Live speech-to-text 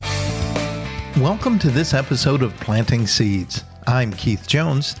Welcome to this episode of Planting Seeds. I'm Keith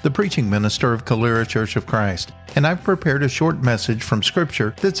Jones, the preaching minister of Calera Church of Christ, and I've prepared a short message from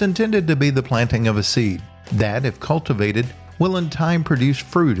Scripture that's intended to be the planting of a seed that, if cultivated, will in time produce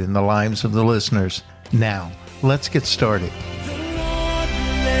fruit in the lives of the listeners. Now, let's get started. The Lord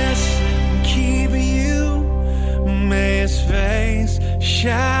bless and keep you. May His face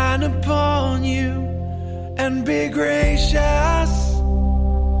shine upon you and be gracious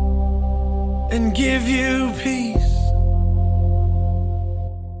and give you peace.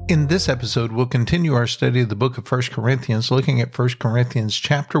 In this episode, we'll continue our study of the book of 1 Corinthians, looking at 1 Corinthians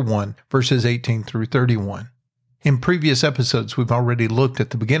chapter 1, verses 18 through 31. In previous episodes, we've already looked at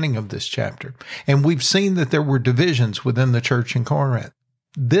the beginning of this chapter, and we've seen that there were divisions within the church in Corinth.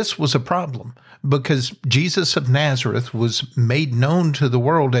 This was a problem because Jesus of Nazareth was made known to the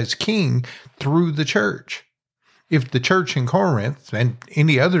world as king through the church. If the church in Corinth and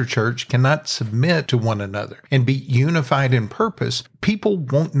any other church cannot submit to one another and be unified in purpose, people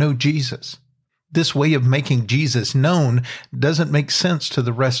won't know Jesus. This way of making Jesus known doesn't make sense to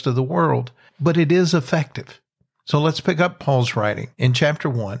the rest of the world, but it is effective. So let's pick up Paul's writing in chapter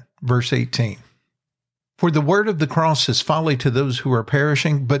 1, verse 18. For the word of the cross is folly to those who are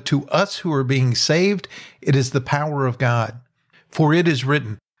perishing, but to us who are being saved, it is the power of God. For it is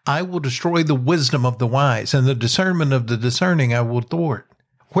written, I will destroy the wisdom of the wise, and the discernment of the discerning I will thwart.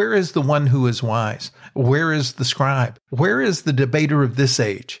 Where is the one who is wise? Where is the scribe? Where is the debater of this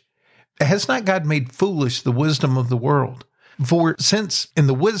age? Has not God made foolish the wisdom of the world? For since in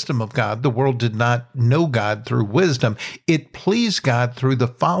the wisdom of God, the world did not know God through wisdom, it pleased God through the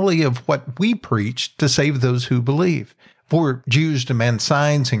folly of what we preach to save those who believe. For Jews demand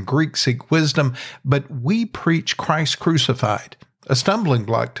signs and Greeks seek wisdom, but we preach Christ crucified, a stumbling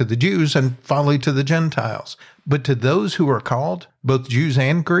block to the Jews and folly to the Gentiles. But to those who are called, both Jews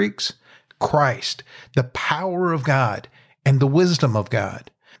and Greeks, Christ, the power of God and the wisdom of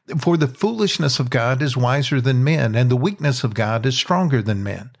God. For the foolishness of God is wiser than men, and the weakness of God is stronger than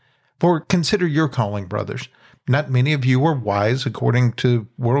men. For consider your calling, brothers. Not many of you were wise according to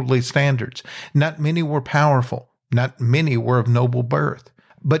worldly standards. Not many were powerful. Not many were of noble birth.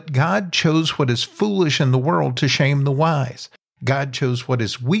 But God chose what is foolish in the world to shame the wise. God chose what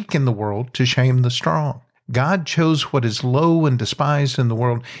is weak in the world to shame the strong. God chose what is low and despised in the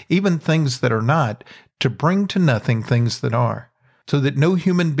world, even things that are not, to bring to nothing things that are, so that no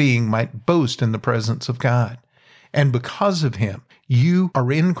human being might boast in the presence of God. And because of him, you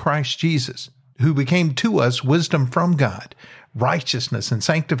are in Christ Jesus, who became to us wisdom from God, righteousness and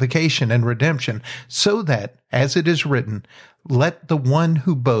sanctification and redemption, so that, as it is written, let the one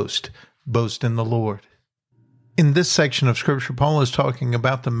who boast in the Lord. In this section of Scripture, Paul is talking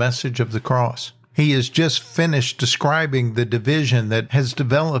about the message of the cross. He has just finished describing the division that has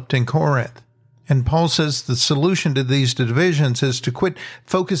developed in Corinth. And Paul says the solution to these divisions is to quit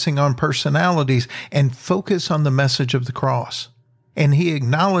focusing on personalities and focus on the message of the cross. And he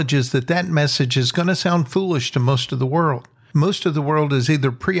acknowledges that that message is going to sound foolish to most of the world. Most of the world is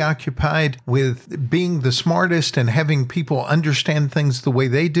either preoccupied with being the smartest and having people understand things the way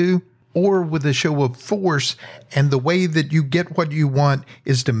they do, or with a show of force, and the way that you get what you want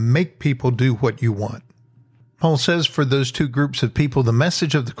is to make people do what you want. Paul says for those two groups of people, the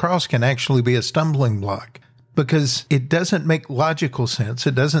message of the cross can actually be a stumbling block because it doesn't make logical sense.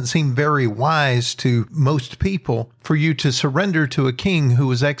 It doesn't seem very wise to most people for you to surrender to a king who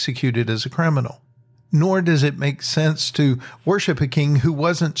was executed as a criminal. Nor does it make sense to worship a king who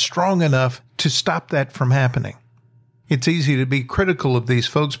wasn't strong enough to stop that from happening. It's easy to be critical of these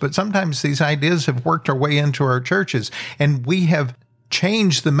folks, but sometimes these ideas have worked our way into our churches, and we have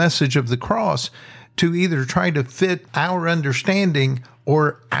changed the message of the cross to either try to fit our understanding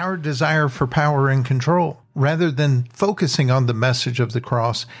or our desire for power and control, rather than focusing on the message of the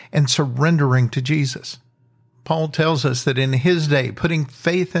cross and surrendering to Jesus. Paul tells us that in his day, putting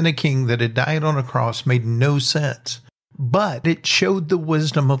faith in a king that had died on a cross made no sense, but it showed the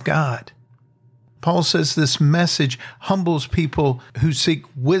wisdom of God. Paul says this message humbles people who seek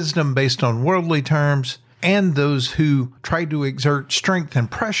wisdom based on worldly terms and those who try to exert strength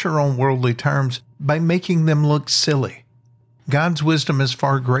and pressure on worldly terms by making them look silly. God's wisdom is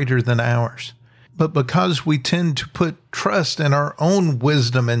far greater than ours. But because we tend to put trust in our own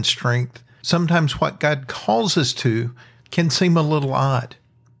wisdom and strength, sometimes what God calls us to can seem a little odd.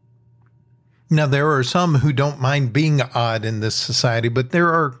 Now, there are some who don't mind being odd in this society, but there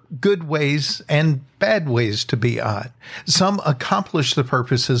are good ways and bad ways to be odd. Some accomplish the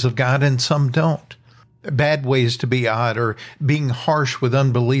purposes of God and some don't. Bad ways to be odd are being harsh with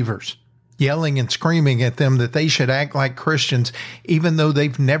unbelievers, yelling and screaming at them that they should act like Christians, even though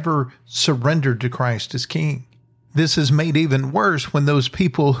they've never surrendered to Christ as King. This is made even worse when those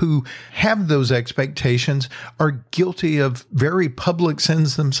people who have those expectations are guilty of very public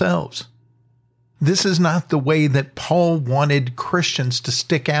sins themselves. This is not the way that Paul wanted Christians to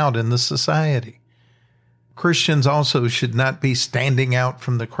stick out in the society. Christians also should not be standing out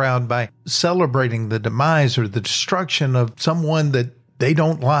from the crowd by celebrating the demise or the destruction of someone that they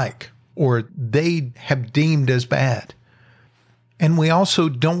don't like or they have deemed as bad. And we also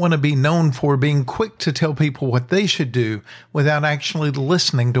don't want to be known for being quick to tell people what they should do without actually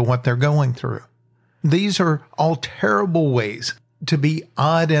listening to what they're going through. These are all terrible ways to be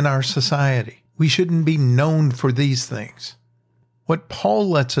odd in our society. We shouldn't be known for these things. What Paul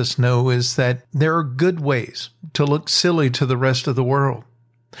lets us know is that there are good ways to look silly to the rest of the world,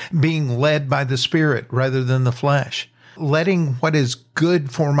 being led by the Spirit rather than the flesh, letting what is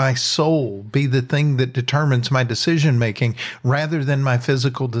good for my soul be the thing that determines my decision-making rather than my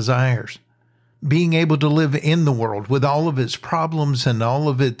physical desires, being able to live in the world with all of its problems and all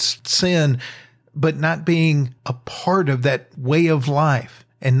of its sin, but not being a part of that way of life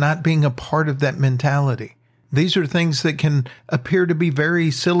and not being a part of that mentality. These are things that can appear to be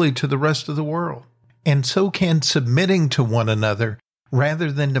very silly to the rest of the world. And so can submitting to one another rather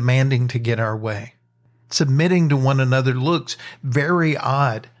than demanding to get our way. Submitting to one another looks very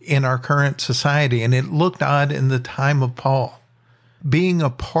odd in our current society, and it looked odd in the time of Paul. Being a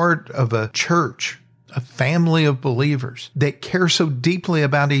part of a church, a family of believers that care so deeply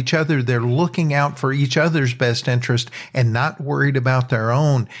about each other, they're looking out for each other's best interest and not worried about their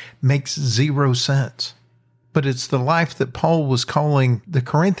own, makes zero sense. But it's the life that Paul was calling the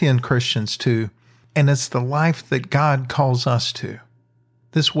Corinthian Christians to, and it's the life that God calls us to.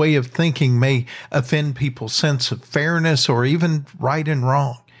 This way of thinking may offend people's sense of fairness or even right and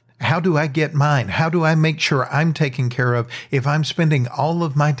wrong. How do I get mine? How do I make sure I'm taken care of if I'm spending all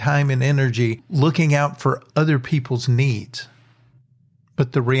of my time and energy looking out for other people's needs?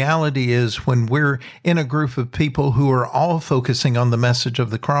 But the reality is when we're in a group of people who are all focusing on the message of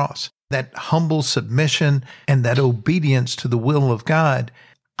the cross, that humble submission and that obedience to the will of God,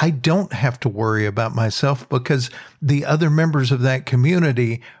 I don't have to worry about myself because the other members of that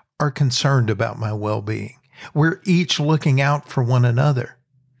community are concerned about my well-being. We're each looking out for one another.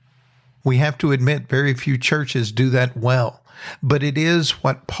 We have to admit very few churches do that well, but it is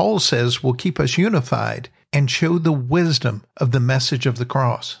what Paul says will keep us unified and show the wisdom of the message of the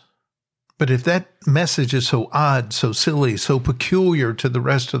cross. But if that message is so odd, so silly, so peculiar to the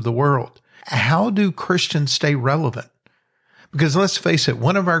rest of the world, how do Christians stay relevant? Because let's face it,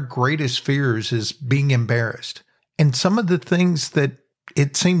 one of our greatest fears is being embarrassed. And some of the things that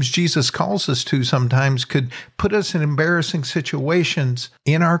it seems Jesus calls us to sometimes could put us in embarrassing situations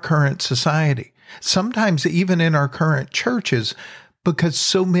in our current society, sometimes even in our current churches, because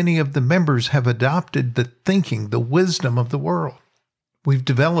so many of the members have adopted the thinking, the wisdom of the world. We've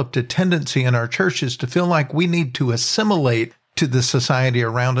developed a tendency in our churches to feel like we need to assimilate to the society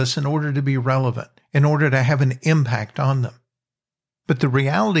around us in order to be relevant, in order to have an impact on them. But the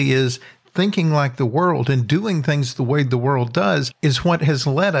reality is, thinking like the world and doing things the way the world does is what has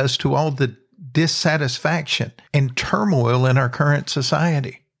led us to all the dissatisfaction and turmoil in our current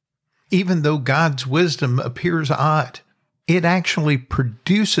society. Even though God's wisdom appears odd, it actually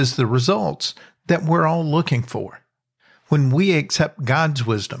produces the results that we're all looking for. When we accept God's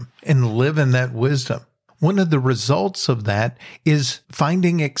wisdom and live in that wisdom, one of the results of that is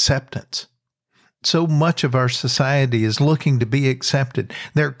finding acceptance. So much of our society is looking to be accepted.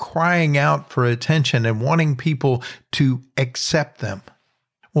 They're crying out for attention and wanting people to accept them.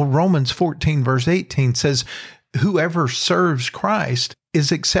 Well, Romans 14 verse 18 says, whoever serves Christ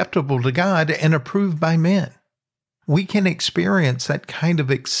is acceptable to God and approved by men. We can experience that kind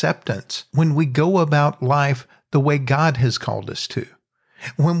of acceptance when we go about life the way God has called us to.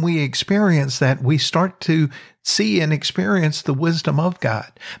 When we experience that, we start to see and experience the wisdom of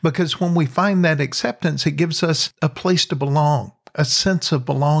God. Because when we find that acceptance, it gives us a place to belong, a sense of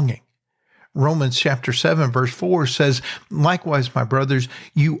belonging. Romans chapter 7 verse 4 says, likewise, my brothers,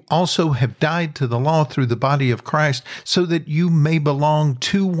 you also have died to the law through the body of Christ, so that you may belong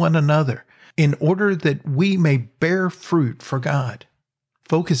to one another, in order that we may bear fruit for God.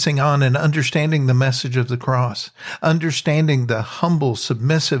 Focusing on and understanding the message of the cross, understanding the humble,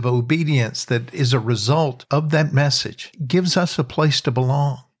 submissive obedience that is a result of that message, gives us a place to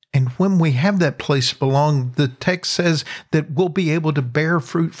belong. And when we have that place to belong, the text says that we'll be able to bear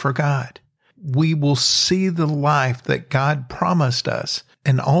fruit for God. We will see the life that God promised us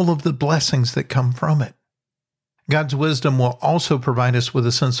and all of the blessings that come from it. God's wisdom will also provide us with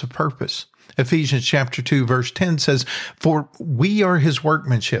a sense of purpose. Ephesians chapter 2, verse 10 says, "For we are his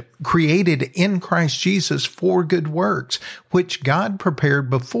workmanship, created in Christ Jesus for good works, which God prepared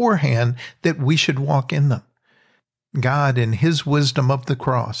beforehand that we should walk in them." God, in his wisdom of the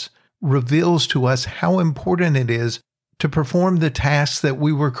cross, reveals to us how important it is to perform the tasks that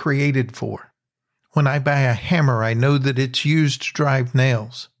we were created for. When I buy a hammer, I know that it's used to drive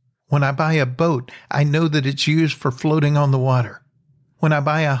nails. When I buy a boat, I know that it's used for floating on the water. When I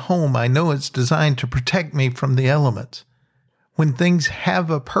buy a home, I know it's designed to protect me from the elements. When things have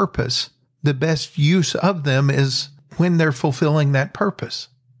a purpose, the best use of them is when they're fulfilling that purpose.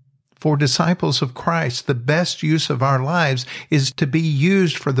 For disciples of Christ, the best use of our lives is to be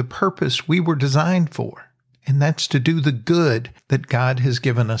used for the purpose we were designed for, and that's to do the good that God has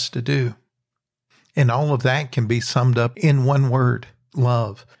given us to do. And all of that can be summed up in one word: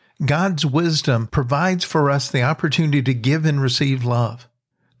 love. God's wisdom provides for us the opportunity to give and receive love.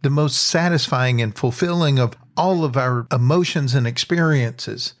 The most satisfying and fulfilling of all of our emotions and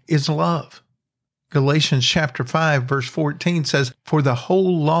experiences is love. Galatians chapter 5, verse 14 says, "For the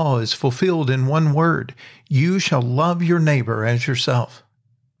whole law is fulfilled in one word: you shall love your neighbor as yourself."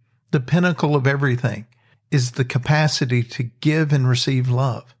 The pinnacle of everything is the capacity to give and receive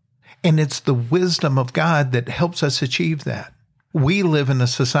love. And it's the wisdom of God that helps us achieve that. We live in a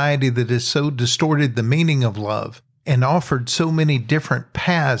society that has so distorted the meaning of love and offered so many different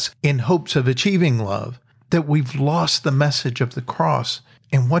paths in hopes of achieving love that we've lost the message of the cross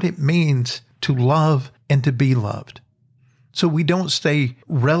and what it means to love and to be loved. So we don't stay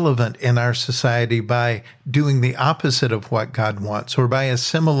relevant in our society by doing the opposite of what God wants or by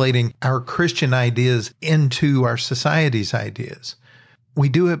assimilating our Christian ideas into our society's ideas. We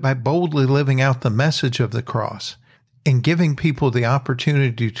do it by boldly living out the message of the cross and giving people the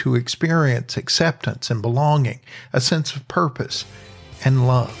opportunity to experience acceptance and belonging, a sense of purpose, and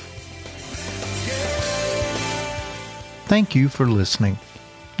love. Thank you for listening.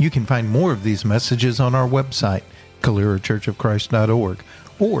 You can find more of these messages on our website, CaleraChurchOfChrist.org,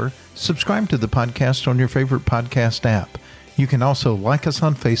 or subscribe to the podcast on your favorite podcast app. You can also like us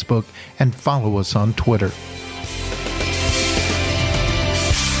on Facebook and follow us on Twitter.